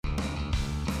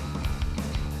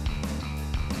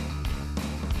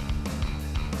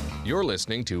You're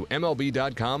listening to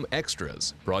MLB.com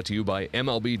Extras, brought to you by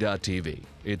MLB.tv.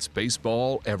 It's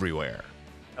baseball everywhere.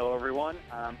 Hello, everyone.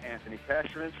 I'm Anthony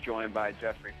Castrovince, joined by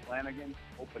Jeffrey Flanagan.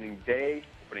 Opening night,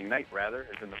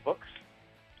 is in the books.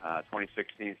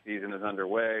 2016 season is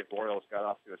underway. Royals got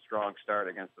off to a strong start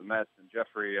against the Mets. And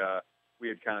Jeffrey, we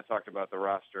had kind of talked about the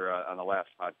roster on the last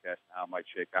podcast and how it might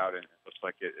shake out, and it looks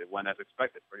like it went as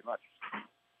expected, pretty much.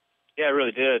 Yeah, it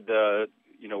really did.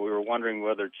 We were wondering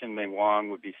whether Chien-Ming Wang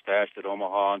would be stashed at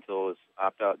Omaha until his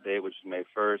opt-out date, which is May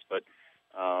 1st. But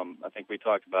I think we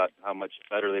talked about how much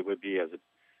better they would be as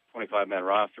a 25-man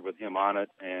roster with him on it,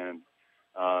 and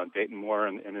Dayton Moore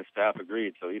and his staff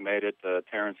agreed. So he made it.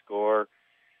 Terrence Gore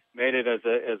made it as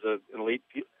an elite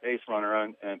base runner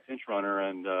and pinch runner,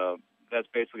 and that's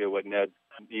basically what Ned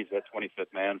needs that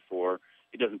 25th man for.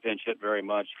 He doesn't pinch hit very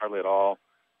much, hardly at all,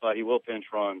 but he will pinch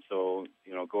run. So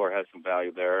Gore has some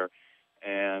value there.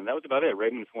 And that was about it.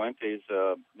 Raymond Fuentes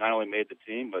not only made the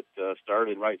team, but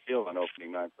started in right field on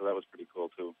opening night, so that was pretty cool,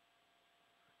 too.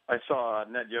 I saw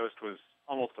Ned Yost was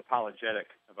almost apologetic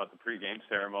about the pregame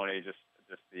ceremony. Just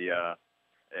the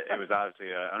it was obviously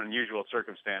an unusual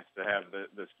circumstance to have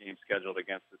this game scheduled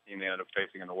against the team they ended up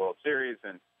facing in the World Series,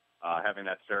 and having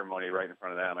that ceremony right in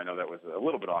front of them. I know that was a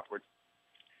little bit awkward.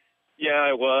 Yeah,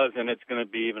 it was, and it's going to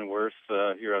be even worse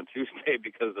here on Tuesday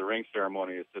because the ring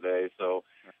ceremony is today. So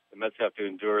the Mets have to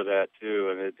endure that too,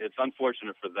 and it's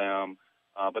unfortunate for them.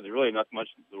 But there's really not much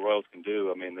the Royals can do.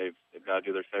 I mean, they've got to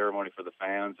do their ceremony for the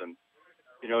fans, and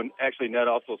actually Ned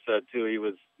also said too he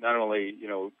was not only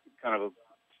kind of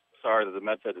sorry that the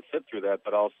Mets had to sit through that,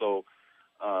 but also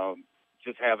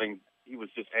he was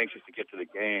just anxious to get to the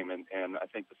game, and I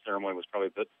think the ceremony was probably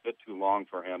a bit too long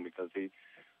for him because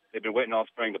they've been waiting all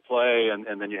spring to play,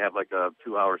 and then you have like a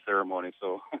 2-hour ceremony,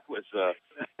 so it was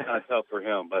kind of tough for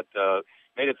him, but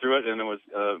made it through it, and it was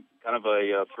kind of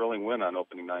a thrilling win on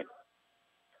opening night.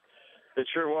 It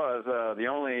sure was. The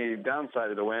only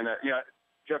downside of the win,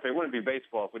 Jeff, it wouldn't be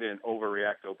baseball if we didn't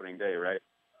overreact to opening day, right?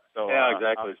 So yeah,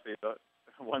 exactly. Obviously,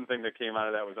 one thing that came out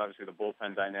of that was obviously the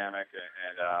bullpen dynamic,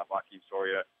 and Joaquin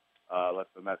Soria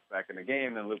left the Mets back in the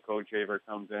game. Then Luke Hochevar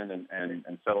comes in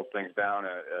and settles things down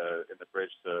in the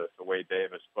bridge to Wade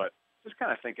Davis. But just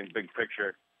kind of thinking big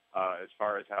picture as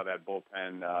far as how that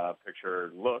bullpen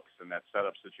picture looks and that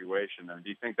setup situation. Do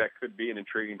you think that could be an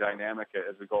intriguing dynamic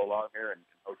as we go along here and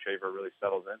Hochevar really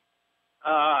settles in?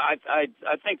 I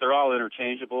think they're all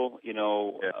interchangeable.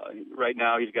 Right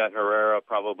now he's got Herrera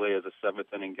probably as a seventh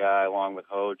inning guy along with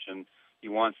Hoch, and he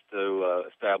wants to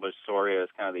establish Soria as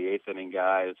kind of the eighth inning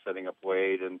guy that's setting up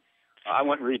Wade. And I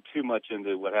wouldn't read too much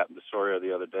into what happened to Soria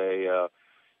the other day.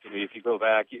 If you go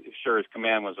back, sure, his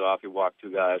command was off. He walked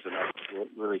two guys, and that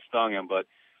really stung him. But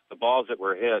the balls that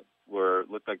were hit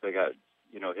looked like they got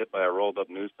hit by a rolled up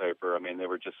newspaper. I mean, they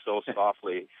were just so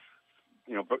softly.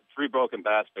 3 broken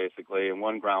bats basically, and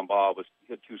 1 ground ball was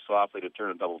hit too softly to turn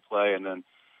a double play, and then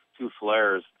 2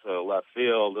 flares to left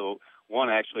field. One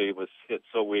actually was hit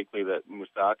so weakly that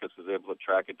Moustakas was able to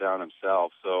track it down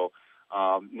himself. So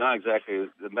not exactly,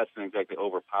 the Mets didn't exactly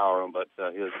overpower him, but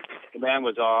his command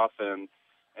was off, and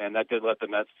that did let the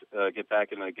Mets get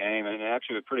back into the game. And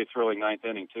actually a pretty thrilling ninth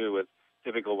inning too, with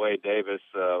typical Wade Davis.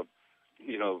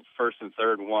 First and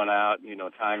third and 1 out,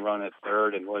 tying run at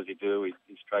third, and what does he do?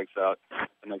 He strikes out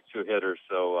the next 2 hitters.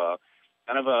 So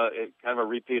kind of a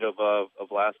repeat of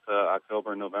last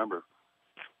October and November.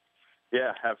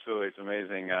 Yeah, absolutely. It's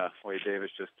amazing. Wade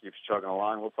Davis just keeps chugging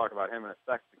along. We'll talk about him in a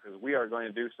second because we are going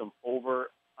to do some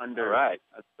over-under. All right.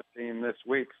 That's the theme this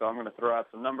week. So I'm going to throw out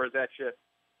some numbers at you,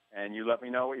 and you let me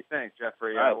know what you think,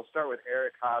 Jeffrey. All right. We'll start with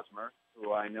Eric Hosmer,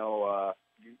 who I know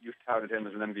you've touted him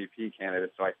as an MVP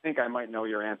candidate, so I think I might know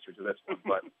your answer to this one.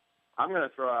 But I'm going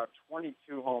to throw out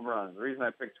 22 home runs. The reason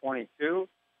I picked 22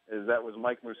 is that was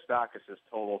Mike Moustakas'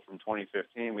 total from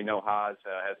 2015. We know Haas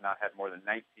has not had more than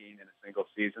 19 in a single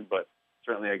season, but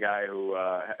certainly a guy who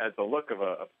has the look of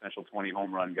a potential 20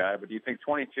 home run guy. But do you think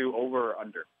 22 over or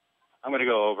under? I'm going to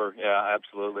go over. Yeah,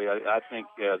 absolutely. I think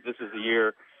this is the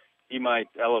year he might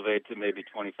elevate to maybe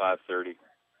 25-30.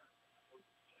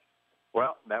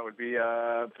 Well, that would be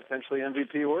potentially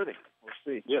MVP worthy. We'll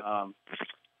see. Yeah. All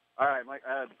right, Mike.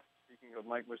 Speaking of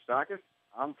Mike Moustakas,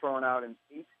 I'm throwing out an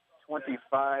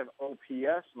 825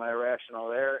 OPS. My rationale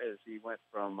there is he went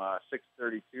from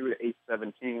 632 to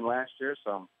 817 last year,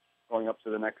 so I'm going up to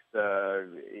the next,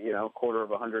 quarter of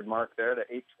 100 mark there to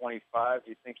 825. Do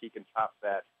you think he can top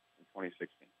that in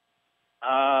 2016?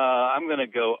 I'm going to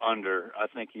go under. I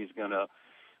think he's going to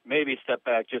maybe step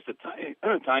back just a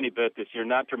tiny bit this year,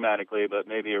 not dramatically, but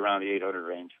maybe around the 800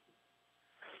 range.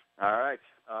 All right.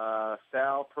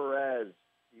 Sal Perez,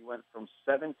 he went from from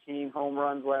 17 home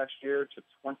runs last year to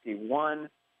 21.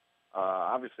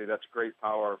 Obviously, that's great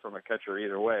power from a catcher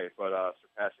either way, but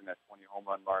surpassing that 20 home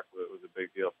run mark was a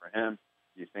big deal for him.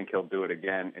 Do you think he'll do it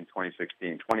again in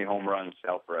 2016? 20 home runs,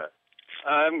 Sal Perez.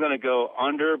 I'm going to go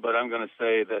under, but I'm going to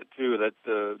say that, too, that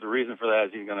the reason for that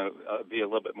is he's going to be a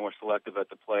little bit more selective at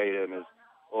the plate, and his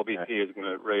OBP is going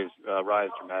to rise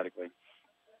dramatically.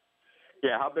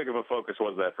 Yeah, how big of a focus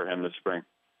was that for him this spring?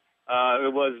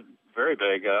 It was very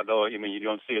big, though, I mean, you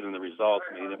don't see it in the results.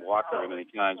 I mean, he didn't walk very many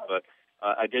times, but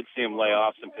I did see him lay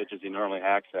off some pitches he normally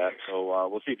hacks at, so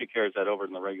we'll see if he carries that over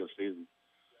in the regular season.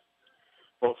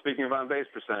 Well, speaking of on-base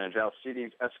percentage,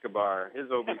 Alcides Escobar, his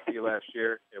OBP last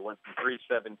year, it went from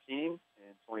 317 in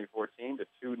 2014 to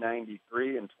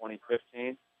 293 in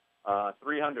 2015.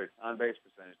 300 on-base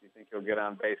percentage. Do you think he'll get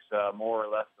on base more or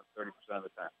less than 30% of the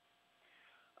time?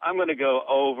 I'm going to go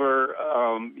over.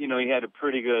 He had a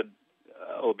pretty good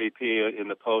OBP in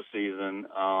the postseason,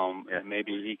 and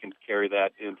maybe he can carry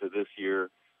that into this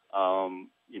year.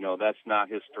 That's not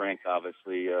his strength,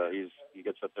 obviously. He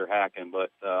gets up there hacking, but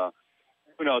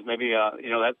who knows? Maybe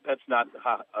that's not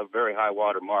a very high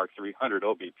water mark, 300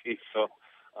 OBP. So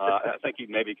I think he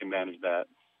maybe can manage that.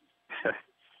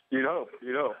 You'd hope.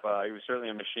 He was certainly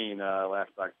a machine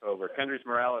last October. Kendrys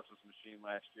Morales was a machine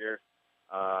last year.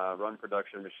 Run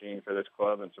production machine for this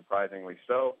club, and surprisingly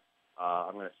so.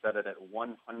 I'm going to set it at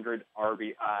 100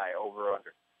 RBI, over or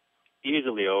under.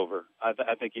 Easily over.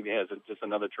 I think he has just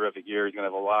another terrific year. He's going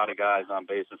to have a lot of guys on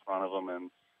base in front of him, and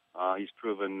he's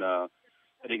proven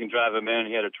that he can drive him in.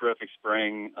 He had a terrific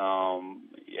spring.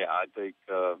 I think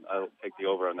I'll take the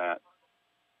over on that.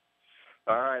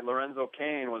 All right, Lorenzo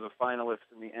Cain was a finalist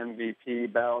in the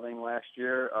MVP balloting last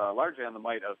year, largely on the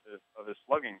might of his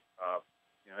slugging.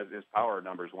 His power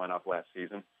numbers went up last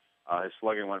season. His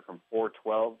slugging went from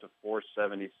 412 to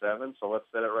 477, so let's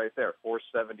set it right there,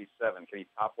 477. Can he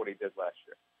top what he did last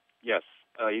year? Yes,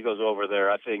 he goes over there.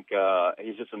 I think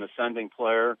he's just an ascending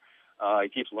player. He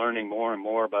keeps learning more and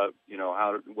more about,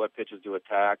 what pitches to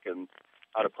attack and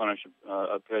how to punish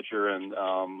a pitcher, and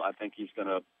I think he's going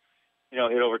to,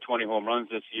 hit over 20 home runs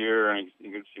this year, and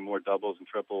you're going to see more doubles and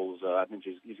triples. I think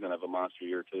he's going to have a monster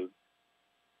year, too.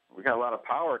 We got a lot of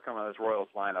power coming out of this Royals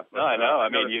lineup. No, I know.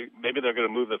 Maybe they're going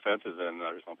to move the fences in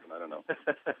or something. I don't know.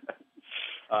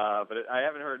 But I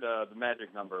haven't heard the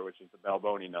magic number, which is the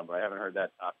Balboni number. I haven't heard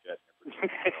that top yet.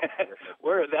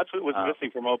 That's what was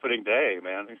missing from opening day,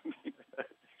 man.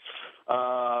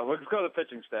 Let's go to the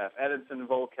pitching staff. Edinson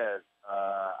Volquez,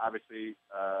 obviously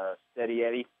Steady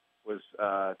Eddie, was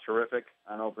terrific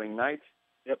on opening night.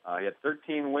 Yep. He had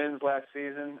 13 wins last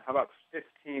season. How about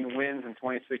 15 wins in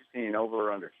 2016, over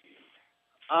or under?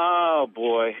 Oh,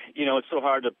 boy. It's so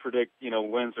hard to predict,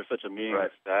 wins are such a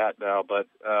meaningless stat now, but,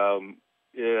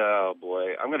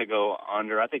 boy, I'm going to go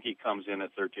under. I think he comes in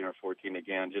at 13 or 14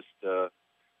 again. It's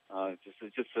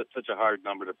just such a hard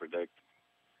number to predict.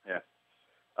 Yeah.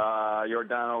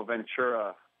 Yordano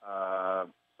Ventura.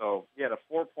 So he had a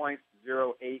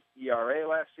 4.08 ERA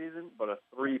last season, but a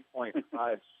 3.56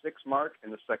 mark in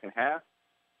the second half.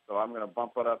 So I'm going to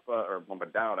bump it up, or bump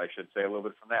it down, I should say, a little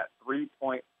bit from that.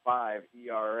 3.5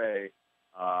 ERA.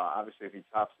 Obviously, if he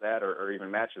tops that or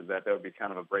even matches that, that would be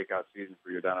kind of a breakout season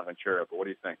for Yordano Ventura. But what do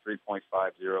you think? 3.50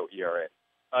 ERA.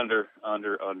 Under.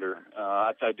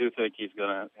 I do think he's going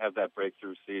to have that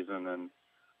breakthrough season, and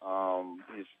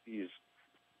he's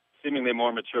seemingly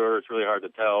more mature. It's really hard to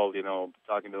tell,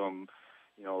 talking to him,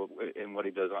 in what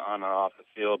he does on or off the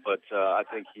field. But I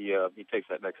think he takes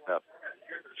that next step.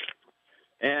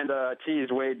 And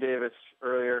teased Wade Davis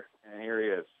earlier, and here he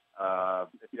is.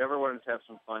 If you ever wanted to have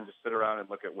some fun, just sit around and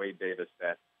look at Wade Davis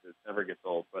stats. It never gets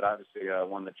old. But obviously,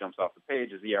 one that jumps off the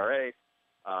page is ERA.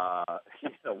 He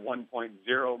hit a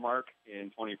 1.0 mark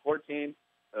in 2014.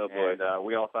 Oh, boy. And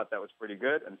we all thought that was pretty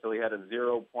good until he had a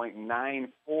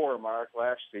 0.94 mark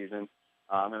last season.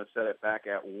 I'm going to set it back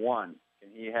at 1. Can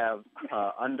he have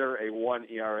under a 1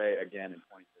 ERA again in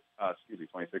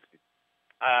 2016?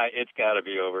 It's got to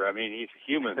be over. I mean, he's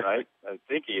human, right? I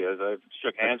think he is. I've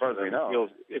shook hands with him.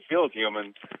 It feels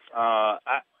human. I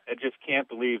just can't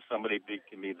believe somebody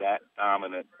can be that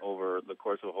dominant over the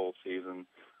course of a whole season.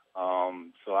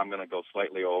 So I'm going to go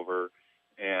slightly over.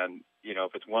 And,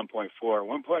 if it's 1.4,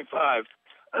 1.5,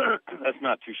 that's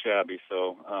not too shabby.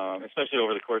 So, especially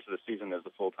over the course of the season as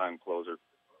a full-time closer.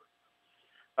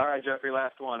 All right, Jeffrey,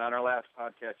 last one. On our last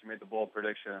podcast, you made the bold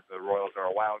prediction that the Royals are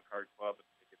a wild card club to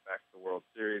take it back to the World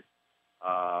Series.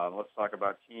 Let's talk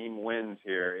about team wins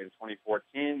here. In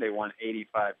 2014, they won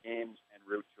 85 games en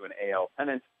route to an AL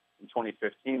pennant. In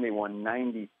 2015, they won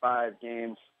 95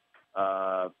 games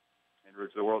en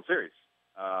route to the World Series.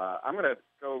 I'm going to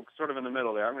go sort of in the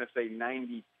middle there. I'm going going to say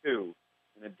 92.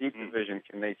 In a deep division,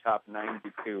 can they top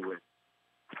 92 wins?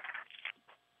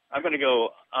 I'm going to go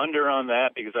under on that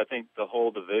because I think the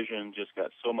whole division just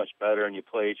got so much better, and you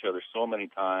play each other so many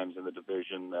times in the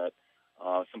division that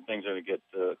some things are going to get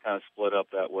kind of split up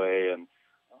that way. And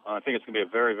I think it's going to be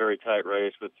a very, very tight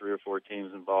race with 3 or 4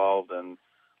 teams involved. And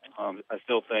I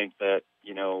still think that,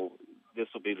 this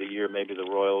will be the year maybe the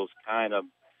Royals kind of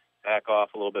back off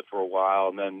a little bit for a while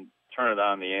and then turn it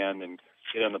on the end and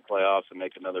get in the playoffs and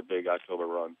make another big October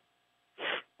run.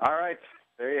 All right.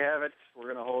 There you have it.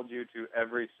 We're going to hold you to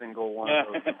every single one of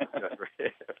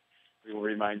those. We will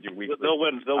remind you weekly. They'll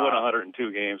win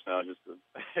 102 games now.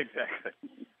 Exactly.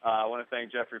 I want to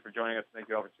thank Jeffrey for joining us. Thank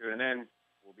you all for tuning in.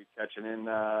 We'll be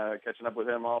catching up with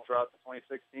him all throughout the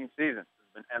 2016 season. This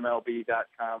has been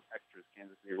MLB.com Extras,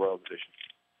 Kansas City Royals edition.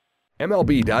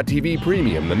 MLB.TV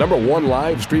Premium, the #1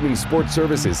 live streaming sports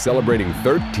service, is celebrating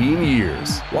 13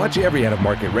 years. Watch every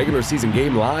out-of-market regular season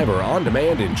game live or on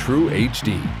demand in true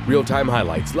HD. Real-time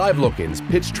highlights, live look-ins,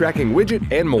 pitch tracking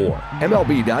widget, and more.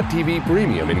 MLB.TV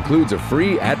Premium includes a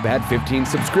free At-Bat 15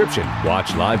 subscription.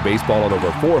 Watch live baseball on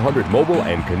over 400 mobile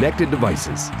and connected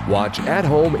devices. Watch at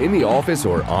home, in the office,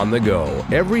 or on the go,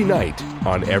 every night,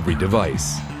 on every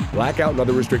device. Blackout and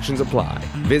other restrictions apply.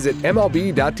 Visit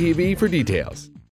MLB.TV for details.